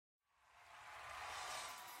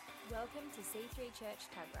Welcome to C3 Church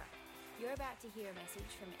Tuggerah. You're about to hear a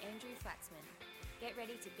message from Andrew Flaxman. Get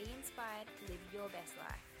ready to be inspired to live your best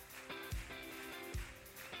life.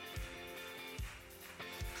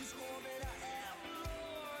 'Cause all that I am,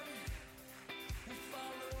 Lord, will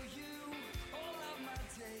follow you all of my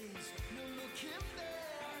days. No looking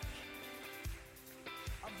back.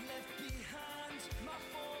 I've left behind my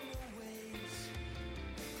former ways.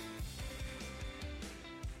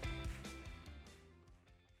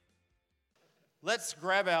 Let's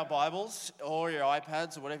grab our Bibles or your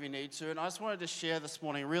iPads or whatever you need to. And I just wanted to share this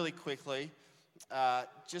morning really quickly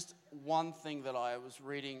just one thing that I was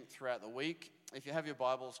reading throughout the week. If you have your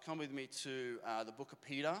Bibles, come with me to the book of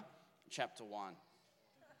Peter, chapter 1.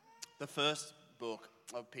 The first book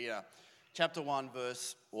of Peter, chapter 1,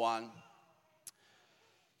 verse 1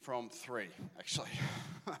 from 3, actually.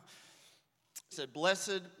 It said,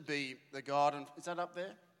 "Blessed be the God," and is that up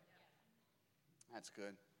there? That's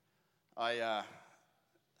good. I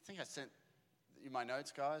think I sent you my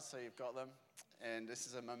notes, guys, so you've got them. And this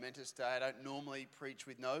is a momentous day. I don't normally preach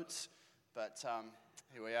with notes, but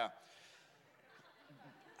here we are.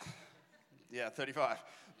 35.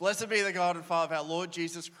 "Blessed be the God and Father of our Lord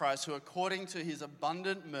Jesus Christ, who according to his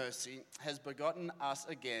abundant mercy has begotten us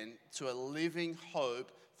again to a living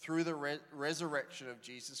hope through the resurrection of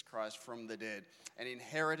Jesus Christ from the dead, an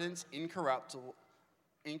inheritance incorruptible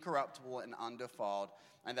and undefiled,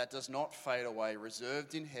 and that does not fade away,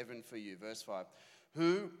 reserved in heaven for you." Verse 5.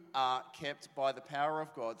 "Who are kept by the power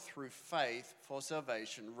of God through faith for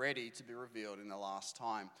salvation, ready to be revealed in the last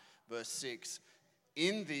time." Verse 6.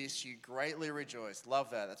 "In this you greatly rejoice."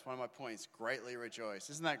 Love that. That's one of my points. Greatly rejoice.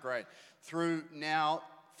 Isn't that great? "Through now,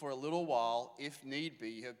 for a little while, if need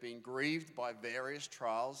be, you have been grieved by various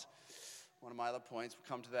trials." One of my other points. We'll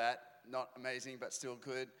come to that. Not amazing, but still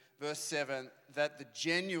good. Verse 7, "That the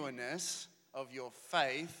genuineness of your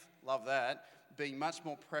faith," love that, "being much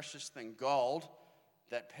more precious than gold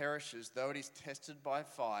that perishes, though it is tested by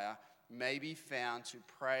fire, may be found to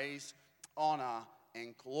praise, honor,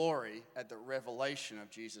 and glory at the revelation of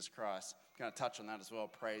Jesus Christ." I'm going to touch on that as well.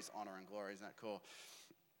 Praise, honor, and glory. Isn't that cool?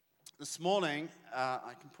 This morning,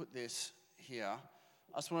 I can put this here.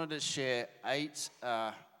 I just wanted to share eight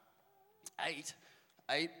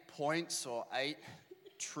points or 8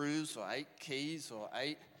 truths or 8 keys or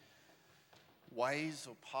 8 ways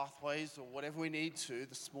or pathways or whatever we need to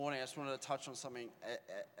this morning. I just wanted to touch on something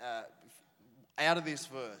out of this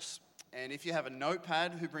verse. And if you have a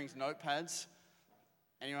notepad, who brings notepads?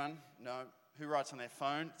 Anyone? No? Who writes on their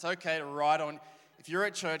phone? It's okay to write on. If you're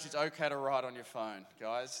at church, it's okay to write on your phone,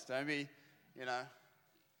 guys. Don't be,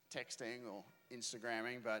 texting or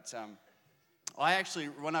Instagramming. But I actually,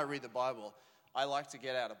 when I read the Bible, I like to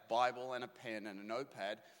get out a Bible and a pen and a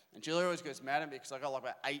notepad. And Julie always goes mad at me because I got like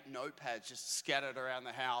about 8 notepads just scattered around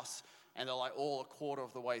the house, and they're like all a quarter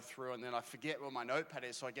of the way through, and then I forget where my notepad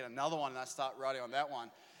is, so I get another one and I start writing on that one.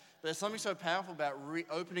 But there's something so powerful about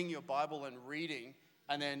opening your Bible and reading,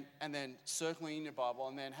 and then circling in your Bible,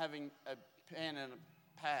 and then having a pen and a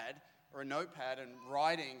pad or a notepad and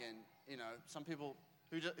writing. And some people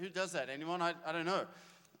who does that? Anyone? I don't know.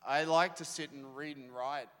 I like to sit and read and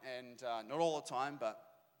write, and not all the time,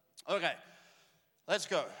 but okay, let's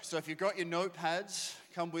go. So if you've got your notepads,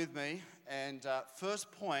 come with me. And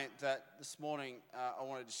first point that this morning I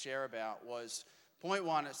wanted to share about was point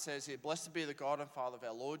 1. It says here, "Blessed be the God and Father of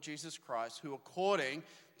our Lord Jesus Christ, who according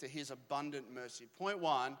to his abundant mercy." Point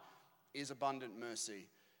 1 is abundant mercy.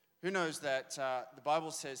 Who knows that the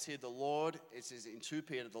Bible says here, the Lord, it says in 2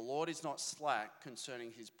 Peter, "The Lord is not slack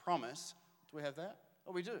concerning his promise." Do we have that?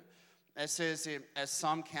 Oh, we do. It says here, "as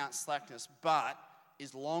some count slackness, but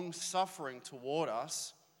is long-suffering toward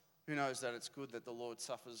us." Who knows that it's good that the Lord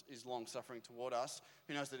is long-suffering toward us?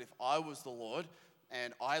 Who knows that if I was the Lord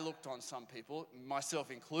and I looked on some people, myself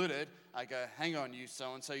included, I go, "Hang on, you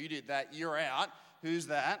so-and-so, you did that, you're out. Who's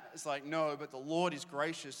that?" It's like, no, but the Lord is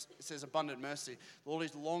gracious. It says abundant mercy. The Lord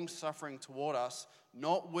is long-suffering toward us,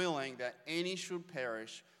 not willing that any should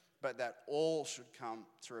perish, but that all should come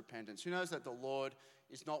to repentance. Who knows that the Lord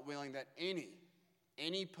is not willing that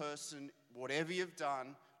any person, whatever you've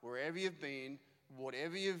done, wherever you've been,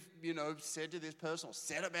 whatever you've, said to this person or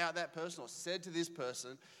said about that person or said to this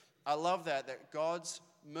person, I love that God's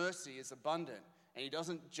mercy is abundant. And he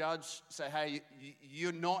doesn't judge, say, "Hey,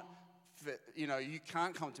 you're not, you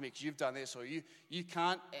can't come to me because you've done this," or you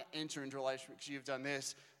can't enter into a relationship because you've done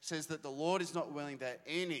this. It says that the Lord is not willing that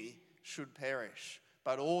any should perish,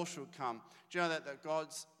 but all should come. Do you know that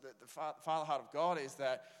the Father heart of God is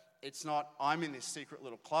that it's not, I'm in this secret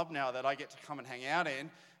little club now that I get to come and hang out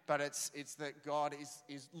in, but it's that God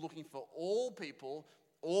is looking for all people,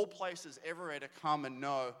 all places everywhere to come and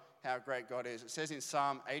know how great God is. It says in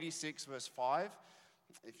Psalm 86, verse 5,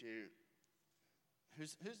 who's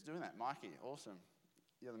doing that? Mikey, awesome.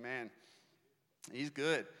 You're the man. He's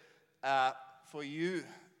good. For you,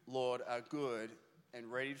 Lord, are good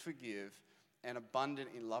and ready to forgive and abundant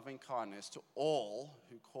in loving kindness to all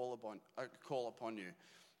who call upon you.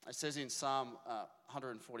 It says in Psalm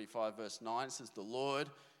 145, verse 9, it says, the Lord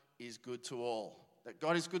is good to all. That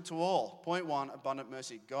God is good to all. Point one, abundant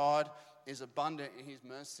mercy. God is abundant in his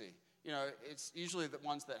mercy. You know, it's usually the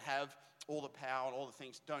ones that have all the power and all the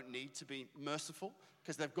things don't need to be merciful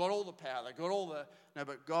because they've got all the power. They've got all the... No,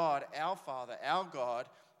 but God, our Father, our God,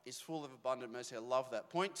 is full of abundant mercy. I love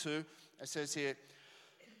that. Point two, it says here,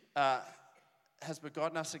 has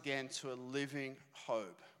begotten us again to a living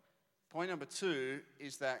hope. Point number two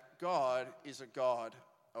is that God is a God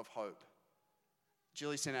of hope.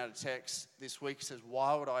 Julie sent out a text this week. It says,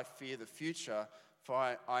 why would I fear the future? For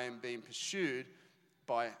I am being pursued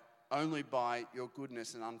only by your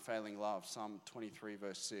goodness and unfailing love. Psalm 23,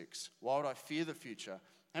 verse 6. Why would I fear the future?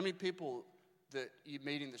 How many people that you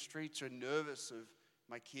meet in the streets are nervous of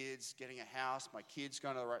my kids getting a house, my kids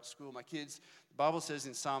going to the right school, my kids? The Bible says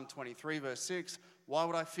in Psalm 23, verse 6, why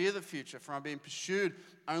would I fear the future? For I'm being pursued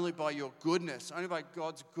only by your goodness, only by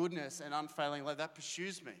God's goodness and unfailing love. That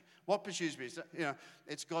pursues me. What pursues me?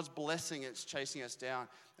 It's God's blessing. It's chasing us down.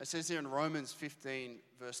 It says here in Romans 15,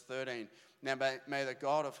 verse 13, now may the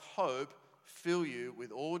God of hope fill you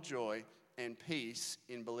with all joy and peace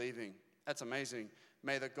in believing. That's amazing.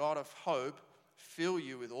 May the God of hope fill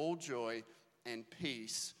you with all joy and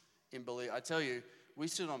peace in believing. I tell you, we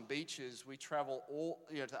sit on beaches, we travel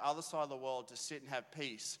to the other side of the world to sit and have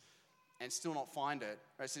peace and still not find it.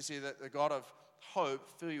 It says here that the God of hope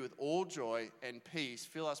fill you with all joy and peace,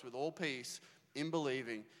 fill us with all peace in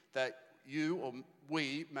believing that you or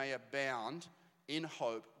we may abound in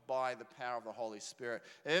hope by the power of the Holy Spirit.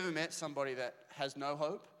 Have you ever met somebody that has no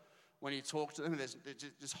hope? When you talk to them, they're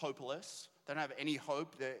just hopeless. They don't have any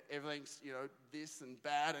hope. Everything's, this and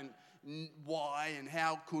bad and why and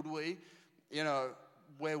how could we?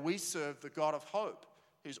 Where we serve the God of hope,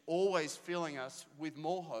 who's always filling us with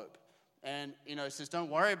more hope. And, says, don't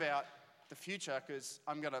worry about the future because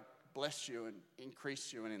I'm going to bless you and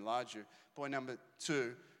increase you and enlarge you. Point number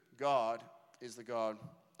two, God is the God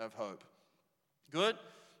of hope. Good?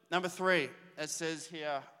 Number three, it says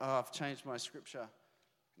here, I've changed my scripture.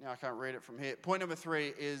 Now I can't read it from here. Point number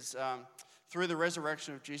three is through the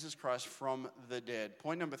resurrection of Jesus Christ from the dead.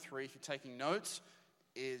 Point number three, if you're taking notes,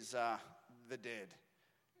 is the dead.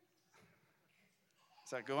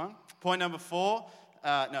 Is that a good one? Point number four,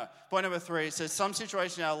 Point number three, it says some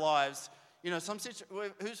situation in our lives,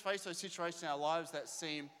 who's faced those situations in our lives that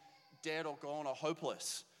seem dead or gone or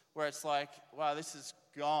hopeless, where it's like, wow, this is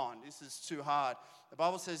gone, this is too hard. The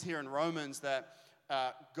Bible says here in Romans that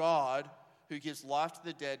God, who gives life to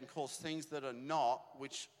the dead and calls things that are not,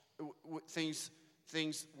 things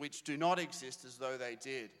which do not exist as though they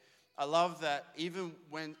did. I love that even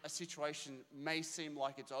when a situation may seem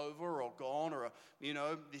like it's over or gone, or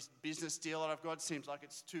this business deal that I've got seems like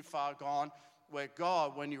it's too far gone, where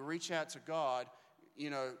God, when you reach out to God,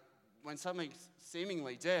 when something's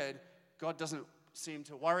seemingly dead, God doesn't seem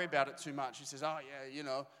to worry about it too much. He says, oh yeah,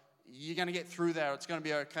 you're going to get through that. It's going to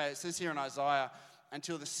be okay. It says here in Isaiah,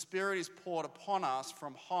 until the Spirit is poured upon us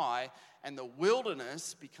from high and the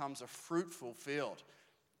wilderness becomes a fruitful field.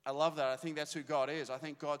 I love that. I think that's who God is. I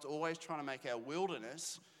think God's always trying to make our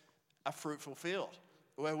wilderness a fruitful field.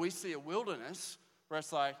 Where we see a wilderness where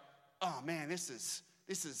it's like, oh man, this is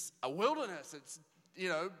a wilderness. It's,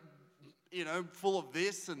 full of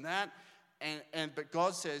this and that. But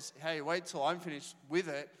God says, hey, wait till I'm finished with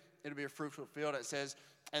it. It'll be a fruitful field. It says,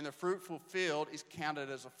 and the fruitful field is counted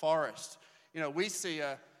as a forest. We see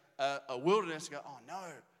a wilderness and go, oh no,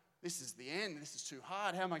 this is the end. This is too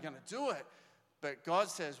hard. How am I going to do it? But God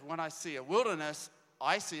says, when I see a wilderness,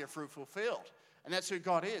 I see a fruitful field. And that's who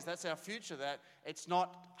God is. That's our future, that it's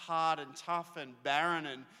not hard and tough and barren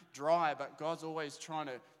and dry, but God's always trying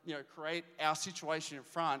to, create our situation in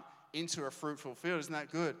front into a fruitful field. Isn't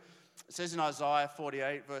that good? It says in Isaiah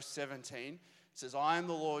 48, verse 17, it says, I am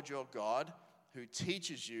the Lord your God who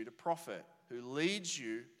teaches you to profit, who leads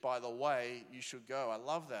you by the way you should go. I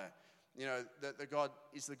love that. That the God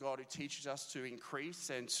is the God who teaches us to increase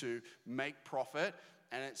and to make profit.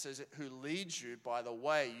 And it says, who leads you by the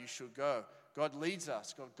way you should go. God leads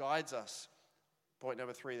us. God guides us. Point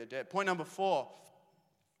number three, the dead. Point number four,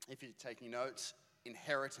 if you're taking notes,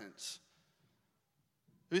 inheritance.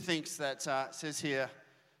 Who thinks that, says here,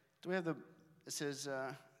 it says,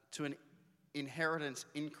 to an inheritance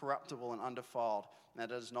incorruptible and undefiled, that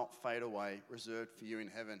does not fade away, reserved for you in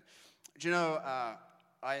heaven. Do you know,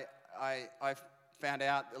 I found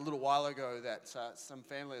out a little while ago that some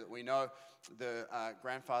family that we know, the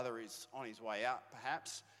grandfather is on his way out,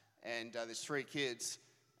 perhaps, and there's 3 kids,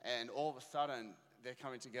 and all of a sudden they're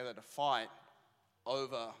coming together to fight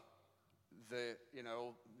over the,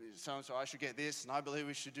 so-and-so, I should get this, and I believe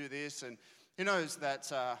we should do this, and who knows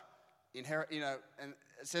that and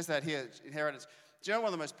it says that here, inheritance. Do you know one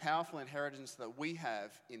of the most powerful inheritances that we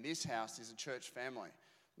have in this house is a church family?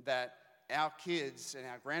 That our kids and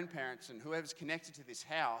our grandparents and whoever's connected to this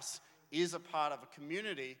house is a part of a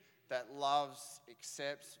community that loves,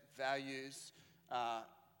 accepts, values,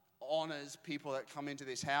 honors people that come into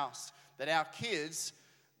this house. That our kids,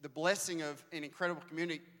 the blessing of an incredible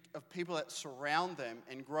community of people that surround them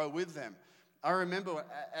and grow with them. I remember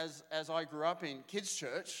as I grew up in kids'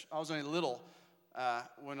 church, I was only little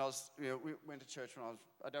when I was, we went to church when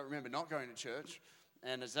I don't remember not going to church,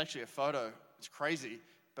 and there's actually a photo, it's crazy,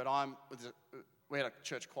 but we had a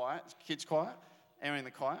church choir, kids' choir, and we're in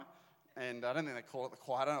the choir, and I don't think they call it the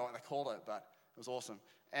choir, I don't know what they called it, but it was awesome.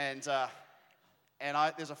 And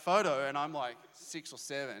there's a photo, and I'm like 6 or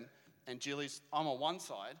 7, and I'm on one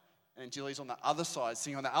side, and Jilly's on the other side,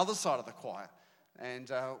 singing on the other side of the choir.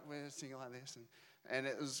 And we're singing like this. And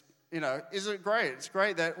it was, isn't it great? It's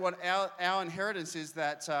great that what our inheritance is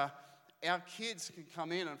that our kids can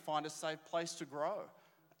come in and find a safe place to grow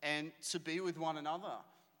and to be with one another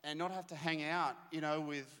and not have to hang out,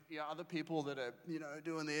 with other people that are,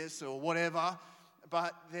 doing this or whatever.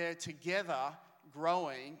 But they're together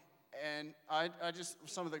growing. And I just,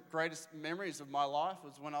 some of the greatest memories of my life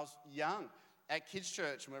was when I was young at kids'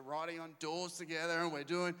 church, and we're writing on doors together, and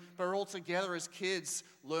but we're all together as kids,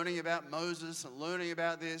 learning about Moses and learning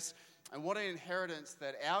about this. And what an inheritance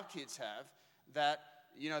that our kids have, that,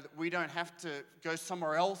 that we don't have to go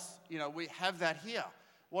somewhere else. We have that here.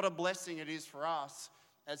 What a blessing it is for us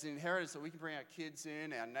as an inheritance that we can bring our kids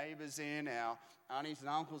in, our neighbors in, our aunties and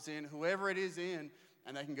uncles in, whoever it is in,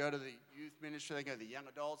 and they can go to the youth ministry, they can go to the young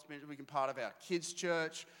adults ministry, we can be part of our kids'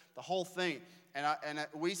 church, the whole thing. And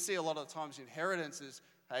we see a lot of the times inheritances,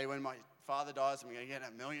 hey, when my father dies, I'm going to get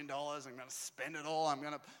 $1 million, I'm going to spend it all, I'm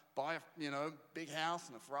going to buy a big house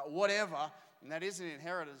and a Ferrari, whatever, and that is an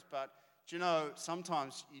inheritance. But do you know,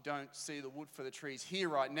 sometimes you don't see the wood for the trees here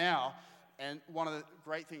right now. And one of the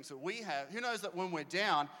great things that we have, who knows that when we're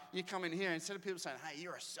down, you come in here, instead of people saying, hey,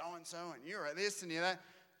 you're a so-and-so and you're a this and you're that,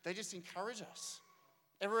 they just encourage us.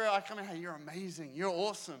 Everywhere I come in, hey, you're amazing, you're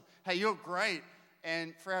awesome, hey, you're great.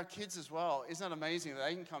 And for our kids as well, isn't it amazing that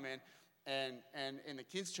they can come in and in the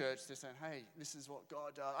kids' church, they're saying, hey, this is what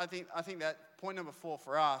God does. I think that point number 4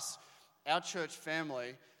 for us, our church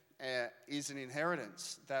family is an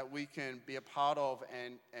inheritance that we can be a part of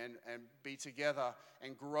and be together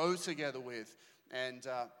and grow together with. And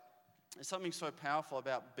there's something so powerful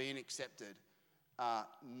about being accepted,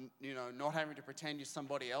 not having to pretend you're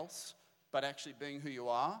somebody else, but actually being who you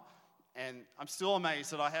are. And I'm still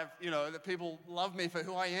amazed that I have, that people love me for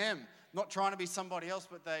who I am. Not trying to be somebody else,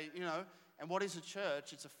 but they, and what is a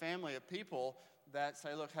church? It's a family of people that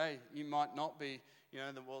say, look, hey, you might not be,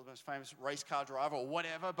 the world's most famous race car driver or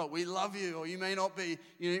whatever, but we love you. Or you may not be,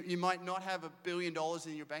 you might not have $1 billion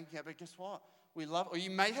in your bank account, but guess what? We love, or you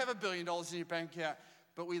may have $1 billion in your bank account,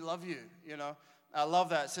 but we love you, I love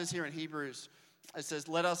that. It says here in Hebrews, it says,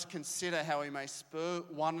 let us consider how we may spur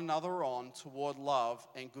one another on toward love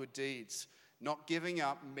and good deeds, not giving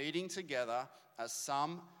up meeting together as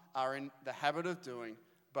some are in the habit of doing,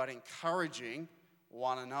 but encouraging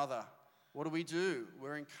one another. What do?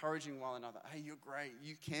 We're encouraging one another. Hey, you're great.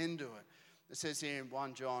 You can do it. It says here in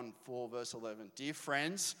 1 John 4, verse 11, dear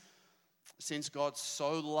friends, since God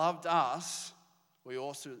so loved us, we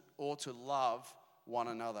also ought to love one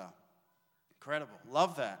another. Incredible.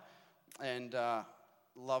 Love that. And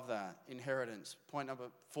love that. Inheritance. Point number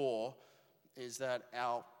 4 is that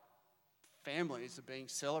our families are being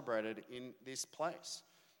celebrated in this place.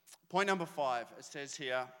 Point number 5, it says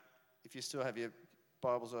here, if you still have your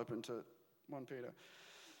Bibles open to 1 Peter, it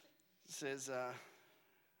says,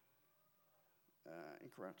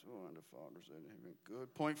 incorruptible, undefiled, reserved in heaven.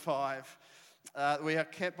 Good. Point 5, we are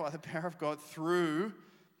kept by the power of God through,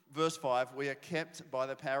 verse 5, we are kept by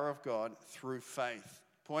the power of God through faith.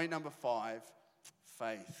 Point number 5,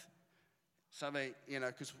 faith. Something,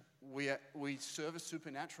 because we serve a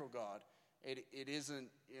supernatural God. It isn't,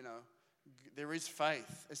 there is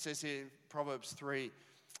faith. It says here, Proverbs 3,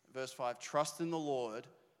 verse 5, trust in the Lord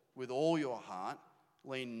with all your heart.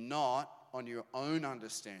 Lean not on your own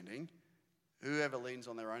understanding. Whoever leans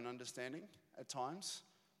on their own understanding at times,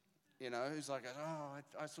 who's like,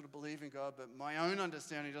 I sort of believe in God, but my own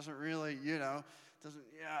understanding doesn't really, it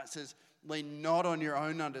says, lean not on your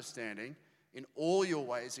own understanding. In all your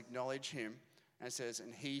ways acknowledge him. And it says,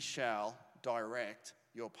 and he shall direct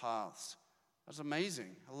your paths. That's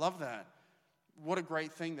amazing. I love that. What a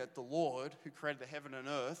great thing that the Lord, who created the heaven and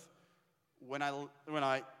earth, when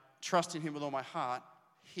I trust in him with all my heart,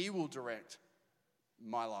 he will direct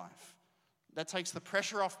my life. That takes the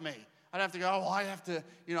pressure off me. I don't have to go, I have to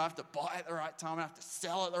buy at the right time, I have to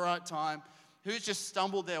sell at the right time. Who's just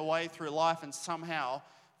stumbled their way through life and somehow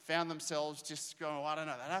found themselves just going, I don't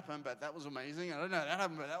know that happened, but that was amazing. I don't know that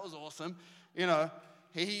happened, but that was awesome.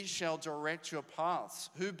 He shall direct your paths.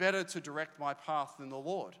 Who better to direct my path than the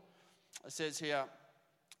Lord? It says here,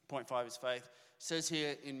 point 5 is faith. It says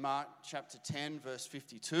here in Mark chapter 10, verse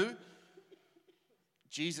 52,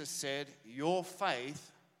 Jesus said, your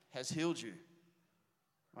faith has healed you.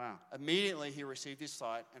 Wow. Immediately he received his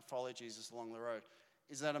sight and followed Jesus along the road.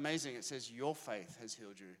 Is that amazing? It says your faith has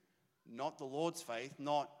healed you. Not the Lord's faith,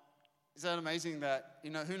 is that amazing that,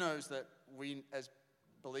 who knows that we as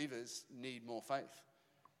believers need more faith?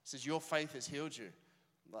 It says your faith has healed you.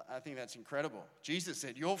 I think that's incredible. Jesus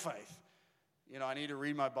said your faith. I need to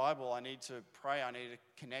read my Bible. I need to pray. I need to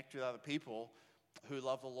connect with other people who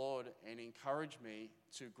love the Lord and encourage me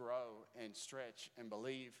to grow and stretch and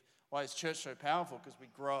believe. Why is church so powerful? Because we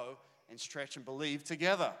grow and stretch and believe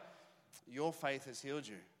together. Your faith has healed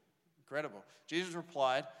you. Incredible. Jesus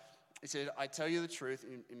replied, he said, I tell you the truth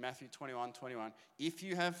in Matthew 21:21. If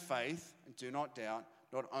you have faith and do not doubt,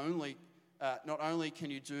 not only can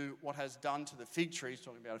you do what has done to the fig tree, he's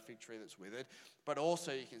talking about a fig tree that's withered, but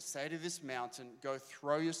also you can say to this mountain, go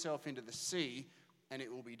throw yourself into the sea, and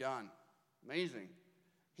it will be done. Amazing.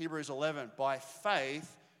 Hebrews 11, by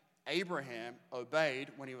faith, Abraham obeyed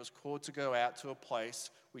when he was called to go out to a place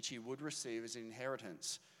which he would receive as an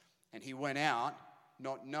inheritance. And he went out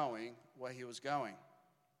not knowing where he was going.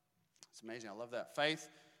 It's amazing. I love that. Faith,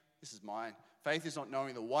 this is mine. Faith is not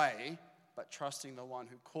knowing the way, but trusting the one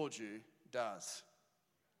who called you does.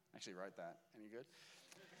 I actually wrote that. Any good?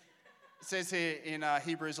 It says here in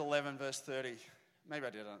Hebrews 11, verse 30. Maybe I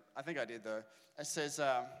didn't. I think I did, though. It says,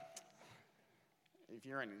 if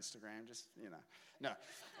you're on Instagram, just, No.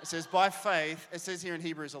 It says, by faith, it says here in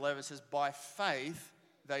Hebrews 11, it says, by faith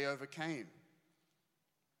they overcame.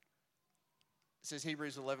 It says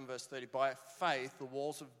Hebrews 11, verse 30, by faith the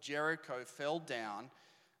walls of Jericho fell down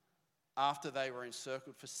after they were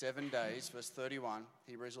encircled for 7 days. Verse 31,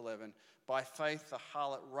 Hebrews 11, by faith the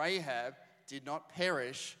harlot Rahab did not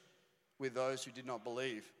perish with those who did not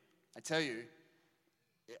believe. I tell you,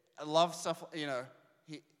 I love stuff,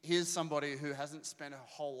 here's somebody who hasn't spent her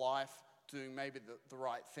whole life doing maybe the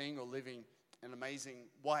right thing or living an amazing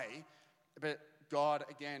way, but God,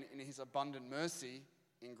 again, in his abundant mercy,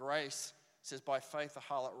 in grace, says, by faith, the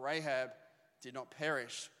harlot Rahab did not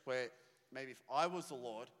perish, where maybe if I was the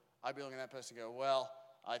Lord, I'd be looking at that person and go, well,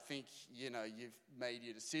 I think, you've made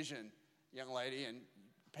your decision, young lady, and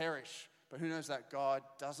perish. But who knows that God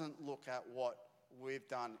doesn't look at what we've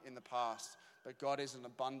done in the past, but God is an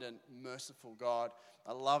abundant, merciful God.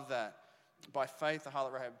 I love that. By faith, the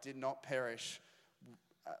harlot Rahab did not perish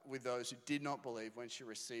with those who did not believe when she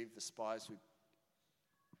received the spies with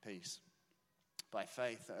peace. By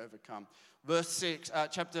faith, they overcome. Verse 6,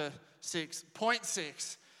 chapter 6, point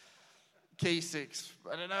 6, key 6.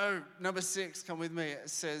 I don't know, number 6, come with me. It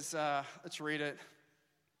says, let's read it.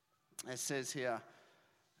 It says here,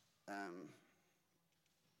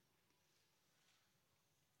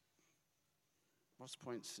 what's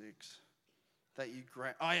point 6? That you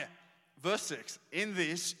verse 6. In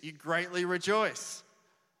this you greatly rejoice.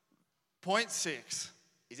 Point 6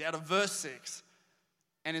 is out of verse 6.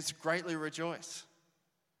 And it's greatly rejoice.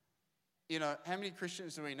 How many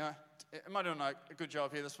Christians do we know? Am I doing a good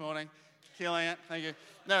job here this morning? Killing it. Thank you.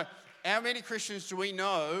 No, how many Christians do we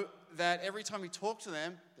know that every time we talk to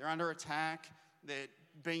them, they're under attack, they're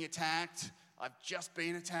being attacked, I've just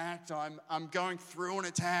been attacked, I'm going through an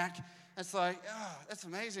attack. It's like, that's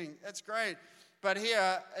amazing, that's great. But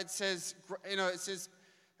here it says, do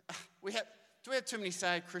we have too many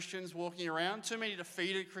sad Christians walking around? Too many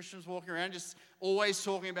defeated Christians walking around, just always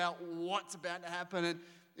talking about what's about to happen? And,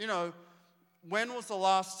 when was the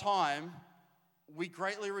last time we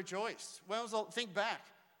greatly rejoiced? Think back.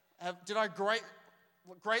 Did I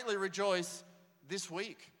greatly rejoice this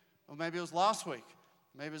week? Or maybe it was last week.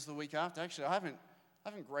 Maybe it was the week after. Actually, I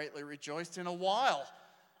haven't greatly rejoiced in a while.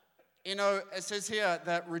 It says here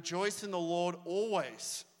that rejoice in the Lord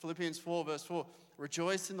always. Philippians 4, verse 4.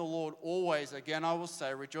 Rejoice in the Lord always. Again, I will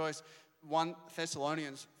say rejoice. 1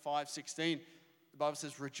 Thessalonians 5:16, the Bible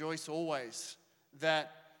says rejoice always.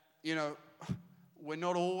 That we're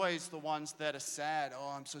not always the ones that are sad.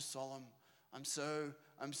 Oh, I'm so solemn. I'm so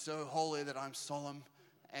holy that I'm solemn.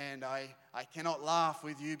 And I cannot laugh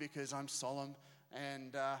with you because I'm solemn.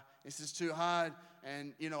 And this is too hard.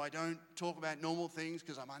 And, I don't talk about normal things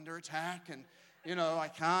because I'm under attack. And, I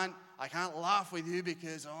can't laugh with you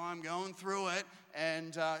because, I'm going through it.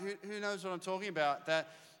 And who knows what I'm talking about? That,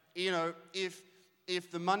 if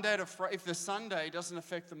the Sunday doesn't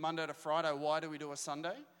affect the Monday to Friday, why do we do a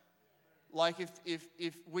Sunday? Like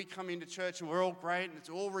if we come into church and we're all great and it's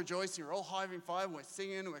all rejoicing, we're all high-fiving, and we're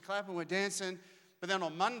singing, we're clapping, we're dancing, but then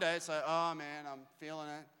on Monday it's like, oh man, I'm feeling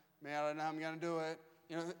it. Man, I don't know how I'm going to do it.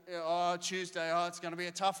 Tuesday, it's going to be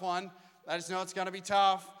a tough one. I just know it's going to be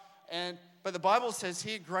tough. But the Bible says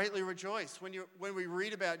here, greatly rejoice. When we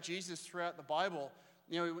read about Jesus throughout the Bible,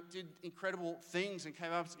 he did incredible things and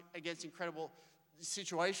came up against incredible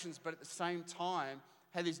situations, but at the same time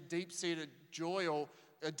had this deep-seated joy or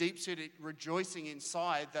a deep-seated rejoicing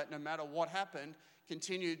inside that no matter what happened,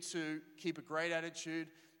 continued to keep a great attitude,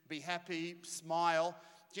 be happy, smile.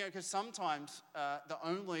 Because sometimes the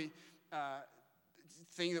only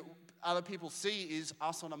thing that other people see is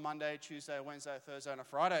us on a Monday, Tuesday, Wednesday, Thursday, and a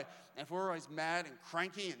Friday. And if we're always mad and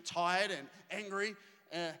cranky and tired and angry,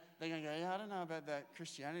 they're going to go, I don't know about that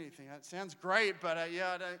Christianity thing. That sounds great, but I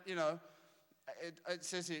don't, it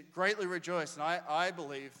says here, greatly rejoice. And I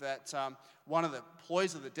believe that one of the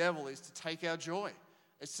ploys of the devil is to take our joy.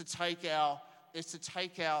 It's to take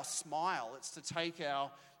our smile. It's to take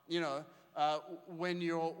our, when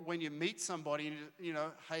you meet somebody,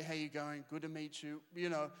 hey, how you going? Good to meet you,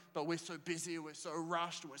 but we're so busy, we're so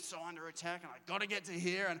rushed, we're so under attack, and I got to get to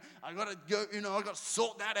here, and I got to go, I got to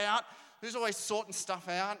sort that out. Who's always sorting stuff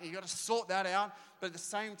out? And you got to sort that out. But at the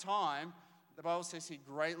same time, the Bible says he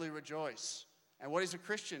greatly rejoice. And what is a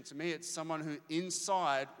Christian? To me, it's someone who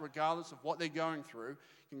inside, regardless of what they're going through,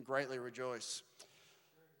 can greatly rejoice.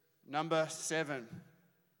 Number 7.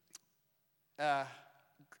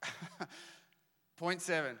 Point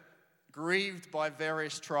 7. Grieved by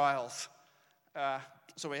various trials.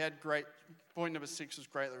 So we had point number 6 was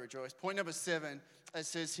greatly rejoice. Point number 7, it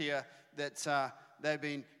says here that they've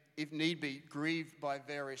been, if need be, grieved by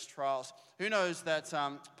various trials. Who knows that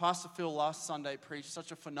Pastor Phil last Sunday preached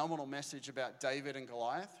such a phenomenal message about David and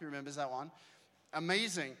Goliath? Who remembers that one?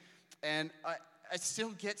 Amazing. And it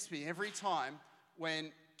still gets me every time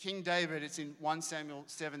when King David, it's in 1 Samuel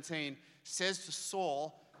 17, says to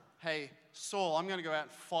Saul, hey, Saul, I'm going to go out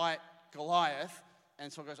and fight Goliath.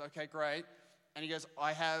 And Saul goes, okay, great. And he goes,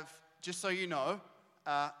 I have, just so you know,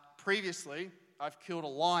 previously I've killed a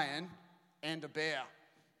lion and a bear.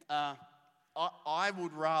 I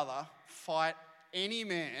would rather fight any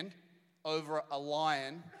man over a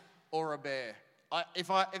lion or a bear. If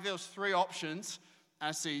there was 3 options, and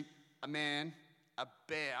I see a man, a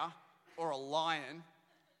bear, or a lion,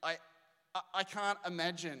 I can't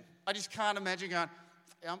imagine. I just can't imagine going,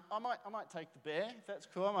 I might take the bear, if that's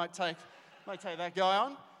cool. I might take that guy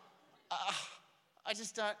on. I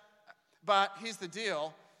just don't. But here's the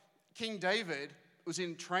deal. King David was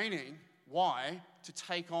in training. Why? To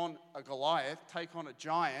take on a Goliath, take on a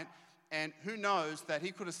giant. And who knows that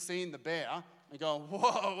he could have seen the bear and gone,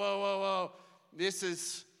 whoa. This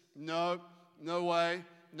is, no way.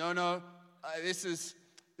 No. This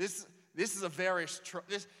is a various,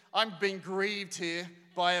 I'm being grieved here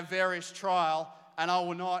by a various trial, and I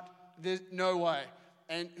will not, there's no way.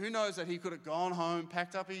 And who knows that he could have gone home,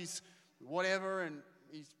 packed up his whatever, and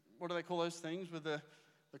his, what do they call those things with the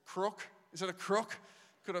crook? Is it a crook?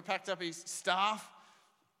 Could have packed up his staff.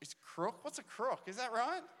 His crook? What's a crook? Is that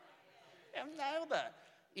right? Yeah, I've nailed that.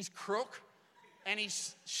 His crook and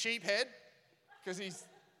his sheep head, because he's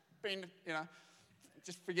been,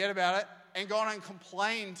 just forget about it, and gone and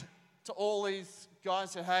complained to all these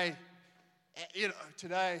guys, said, hey,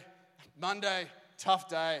 today, Monday, tough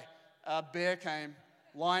day. Bear came,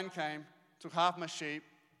 lion came, took half my sheep.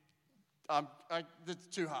 It's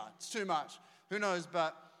too hard. It's too much. Who knows?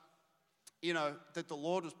 But, that the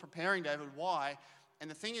Lord was preparing David. Why? And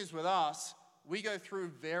the thing is with us, we go through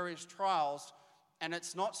various trials, and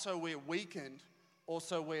it's not so we're weakened, or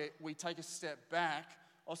so we take a step back,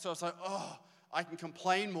 or so it's like, I can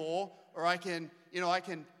complain more, or I can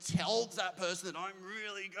tell that person that I'm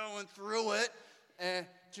really going through it.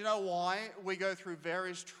 Do you know why we go through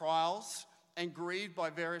various trials and grieved by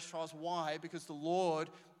various trials? Why? Because the Lord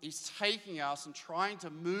is taking us and trying to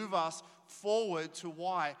move us forward to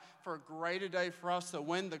why? For a greater day for us, so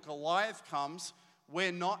when the Goliath comes,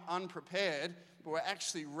 we're not unprepared, but we're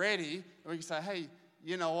actually ready. And we can say, hey,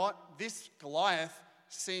 you know what? This Goliath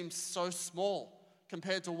seems so small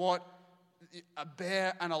compared to what a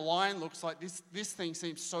bear and a lion looks like. This thing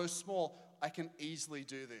seems so small. I can easily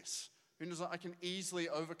do this. Who knows? I can easily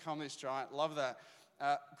overcome this giant. Love that.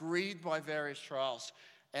 Grieved by various trials.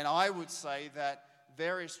 And I would say that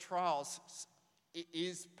various trials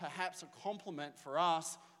is perhaps a compliment for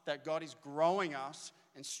us, that God is growing us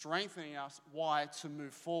and strengthening us. Why? To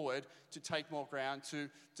move forward, to take more ground, to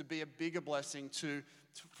be a bigger blessing,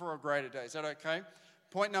 for a greater day. Is that okay?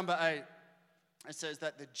 Point number 8, it says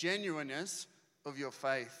that the genuineness of your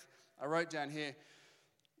faith. I wrote down here,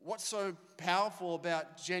 what's so powerful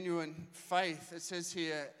about genuine faith? It says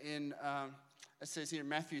here in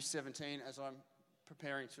Matthew 17, as I'm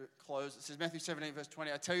preparing to close. It says, Matthew 17, verse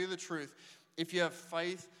 20, I tell you the truth, if you have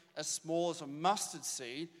faith as small as a mustard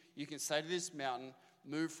seed, you can say to this mountain,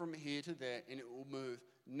 move from here to there, and it will move.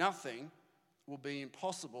 Nothing will be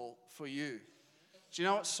impossible for you. Do you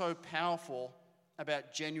know what's so powerful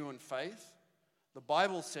about genuine faith? The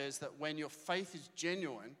Bible says that when your faith is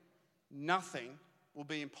genuine, nothing will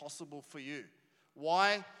be impossible for you.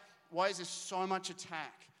 Why is there so much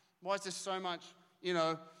attack? Why is there so much,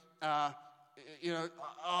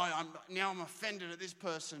 I'm offended at this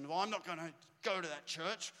person. Well, I'm not going to go to that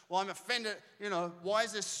church. Well, I'm offended. Why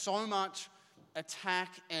is there so much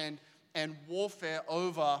attack and warfare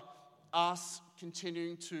over us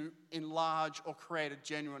continuing to enlarge or create a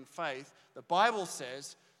genuine faith? The Bible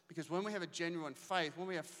says, because when we have a genuine faith,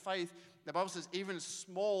 the Bible says even as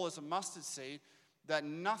small as a mustard seed, that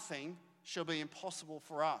nothing shall be impossible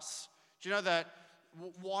for us. Do you know that?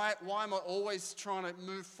 Why am I always trying to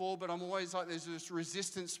move forward, but I'm always like there's this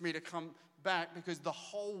resistance for me to come back? Because the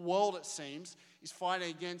whole world, it seems, is fighting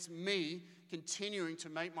against me continuing to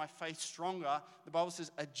make my faith stronger. The Bible says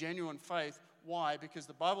a genuine faith. Why? Because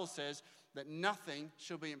the Bible says that nothing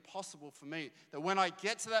shall be impossible for me. That when I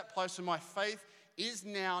get to that place where my faith is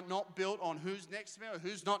now not built on who's next to me or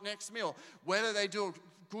who's not next to me, or whether they do a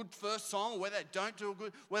good first song or whether they don't do a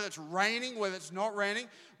good, whether it's raining, whether it's not raining,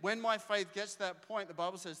 when my faith gets to that point, the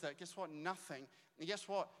Bible says that, guess what? Nothing. And guess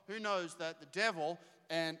what? Who knows that the devil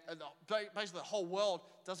and basically the whole world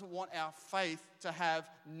doesn't want our faith to have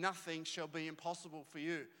nothing shall be impossible for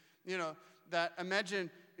you. That imagine,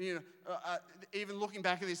 even looking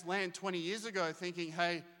back at this land 20 years ago thinking,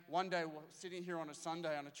 hey, one day we're sitting here on a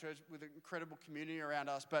Sunday on a church with an incredible community around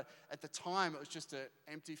us, but at the time it was just an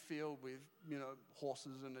empty field with,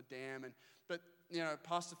 horses and a dam. But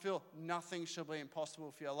Pastor Phil, nothing shall be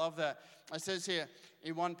impossible for you. I love that. It says here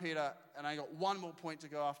in 1 Peter, and I got one more point to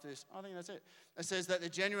go after this. I think that's it. It says that the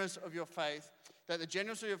genuineness of your faith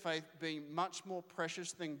being much more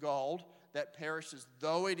precious than gold that perishes,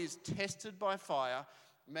 though it is tested by fire,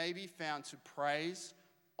 may be found to praise,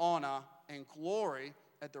 honor, and glory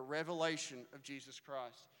at the revelation of Jesus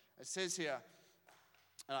Christ. It says here,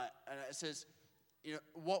 it says,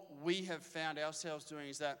 what we have found ourselves doing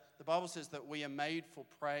is that the Bible says that we are made for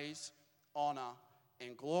praise, honor,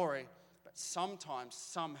 and glory. But sometimes,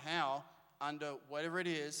 somehow, under whatever it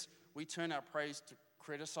is, we turn our praise to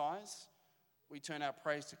criticize. We turn our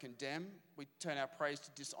praise to condemn. We turn our praise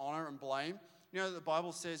to dishonor and blame. The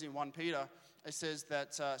Bible says in 1 Peter, it says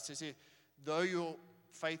here, though your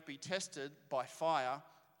faith be tested by fire,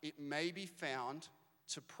 it may be found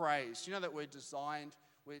to praise. Do you know that we're designed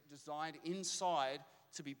inside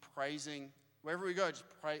to be praising? Wherever we go, just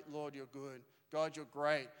pray, Lord, you're good. God, you're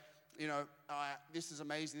great. This is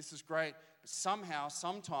amazing. This is great. But somehow,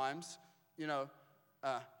 sometimes,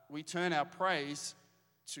 we turn our praise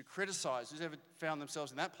to criticize. Who's ever found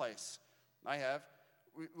themselves in that place? I have.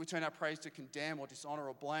 We turn our praise to condemn or dishonor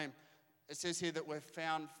or blame. It says here that we're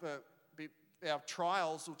found our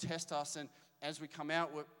trials will test us, and as we come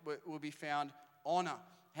out, we'll be found honor.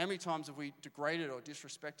 How many times have we degraded or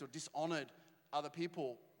disrespected or dishonored other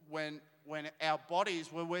people when our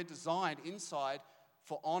bodies, when we're designed inside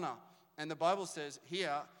for honor? And the Bible says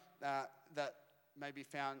here that may be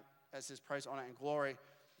found, as says, praise, honor, and glory.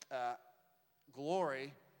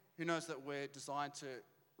 Glory, who knows that we're designed to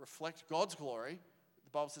reflect God's glory?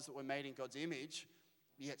 The Bible says that we're made in God's image,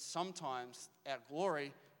 yet sometimes our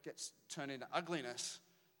glory gets turned into ugliness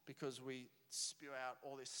because we spew out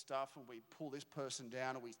all this stuff and we pull this person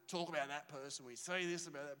down and we talk about that person, we say this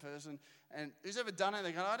about that person. And who's ever done it?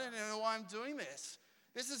 They go, I don't know why I'm doing this.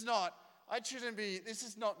 This is not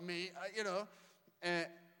me,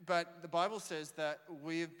 But the Bible says that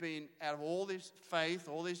we have been, out of all this faith,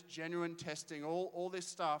 all this genuine testing, all this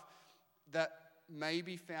stuff that may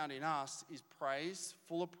be found in us is praise,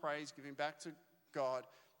 full of praise, giving back to God.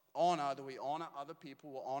 Honor, that we honor other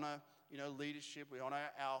people, we honor, leadership, we honor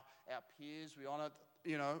our peers, we honor,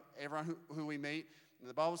 everyone who we meet. And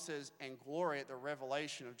the Bible says, and glory at the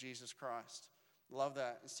revelation of Jesus Christ. Love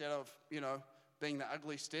that. Instead of, being the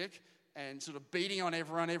ugly stick and sort of beating on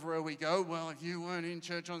everyone everywhere we go. Well, if you weren't in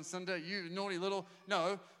church on Sunday, you naughty little.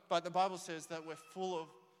 No, but the Bible says that we're full of,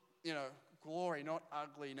 glory, not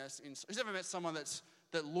ugliness. Who's ever met someone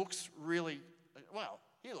that looks really, well,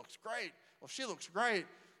 he looks great, or she looks great,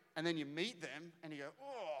 and then you meet them and you go,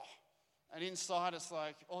 oh, and inside it's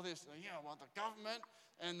like, all this, well, the government,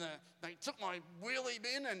 and they took my wheelie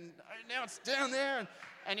bin, and now it's down there,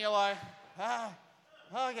 and you're like,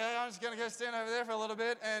 okay, I'm just going to go stand over there for a little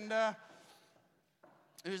bit, and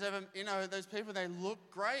who's ever, those people, they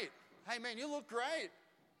look great. Hey, man, you look great.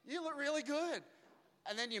 You look really good.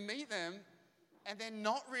 And then you meet them, and they're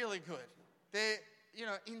not really good. They're,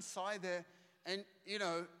 inside there, and,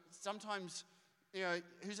 sometimes,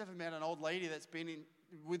 who's ever met an old lady that's been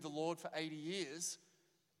with the Lord for 80 years,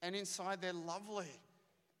 and inside they're lovely,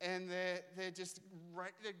 and they're just,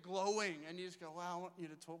 they're glowing, and you just go, wow, I want you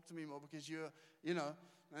to talk to me more because you're, and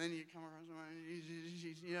then you come around,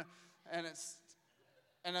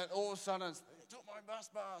 and all of a sudden, they took my bus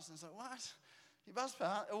pass, and it's like, what? Your bus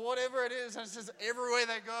pass? Or whatever it is, and it's just everywhere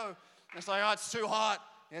they go. And it's like, oh, it's too hot.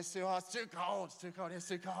 Yeah, it's too hot. It's too cold. It's too cold. Yeah, it's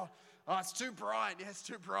too cold. Oh, it's too bright. Yeah, it's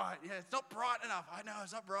too bright. Yeah, it's not bright enough. I know,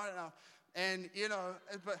 it's not bright enough. And,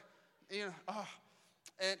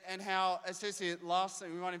 and how it says here, last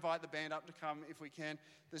thing, we might invite the band up to come if we can.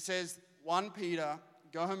 It says 1 Peter,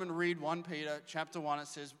 go home and read 1 Peter chapter 1. It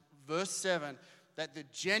says, verse 7, that the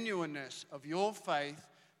genuineness of your faith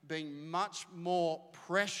being much more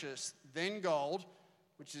precious than gold,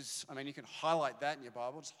 which is, you can highlight that in your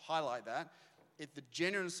Bible, just highlight that. If the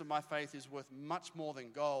genuineness of my faith is worth much more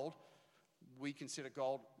than gold, we consider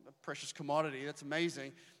gold a precious commodity, that's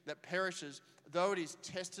amazing, that perishes, though it is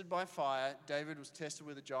tested by fire. David was tested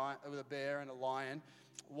with a bear and a lion.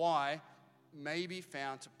 Why? May be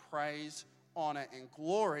found to praise, honor, and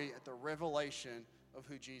glory at the revelation of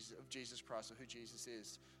Jesus Christ, or who Jesus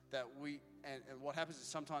is. That and what happens is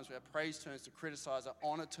sometimes our praise turns to criticize, our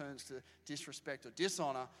honor turns to disrespect or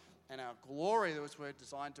dishonor, and our glory that was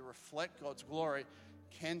designed to reflect God's glory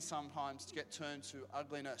can sometimes get turned to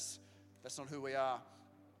ugliness. That's not who we are.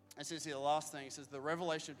 It says here the last thing, it says the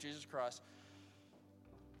revelation of Jesus Christ,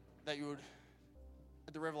 the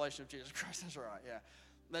revelation of Jesus Christ, that's right, yeah.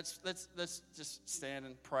 Let's just stand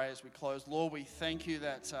and pray as we close. Lord, we thank you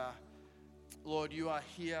that, Lord, you are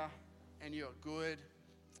here and you are good.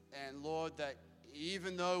 And Lord, that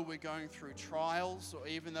even though we're going through trials, or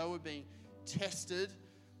even though we're being tested,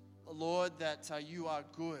 Lord, that you are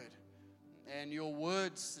good. And your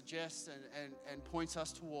word suggests and points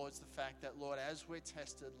us towards the fact that, Lord, as we're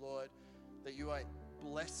tested, Lord, that you are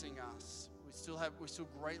blessing us. We're still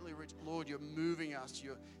greatly rich. Lord, you're moving us,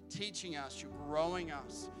 you're teaching us, you're growing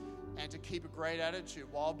us. And to keep a great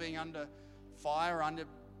attitude while being under fire, under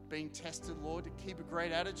being tested, Lord, to keep a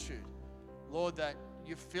great attitude. Lord, that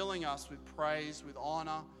you're filling us with praise, with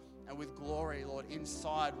honor, and with glory, Lord,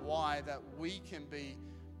 inside. Why? That we can be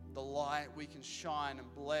the light, we can shine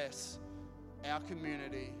and bless our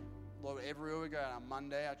community, Lord, everywhere we go, our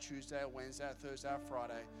Monday, our Tuesday, our Wednesday, our Thursday, our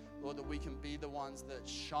Friday, Lord, that we can be the ones that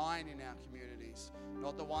shine in our communities,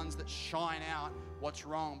 not the ones that shine out what's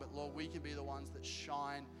wrong, but Lord, we can be the ones that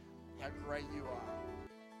shine how great you are.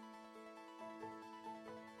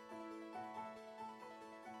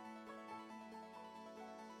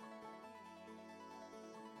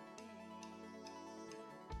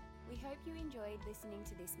 We hope you enjoyed listening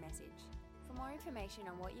to this message. For more information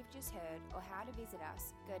on what you've just heard or how to visit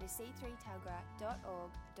us, go to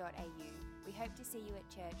c3tuggerah.org.au. We hope to see you at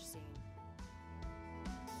church soon.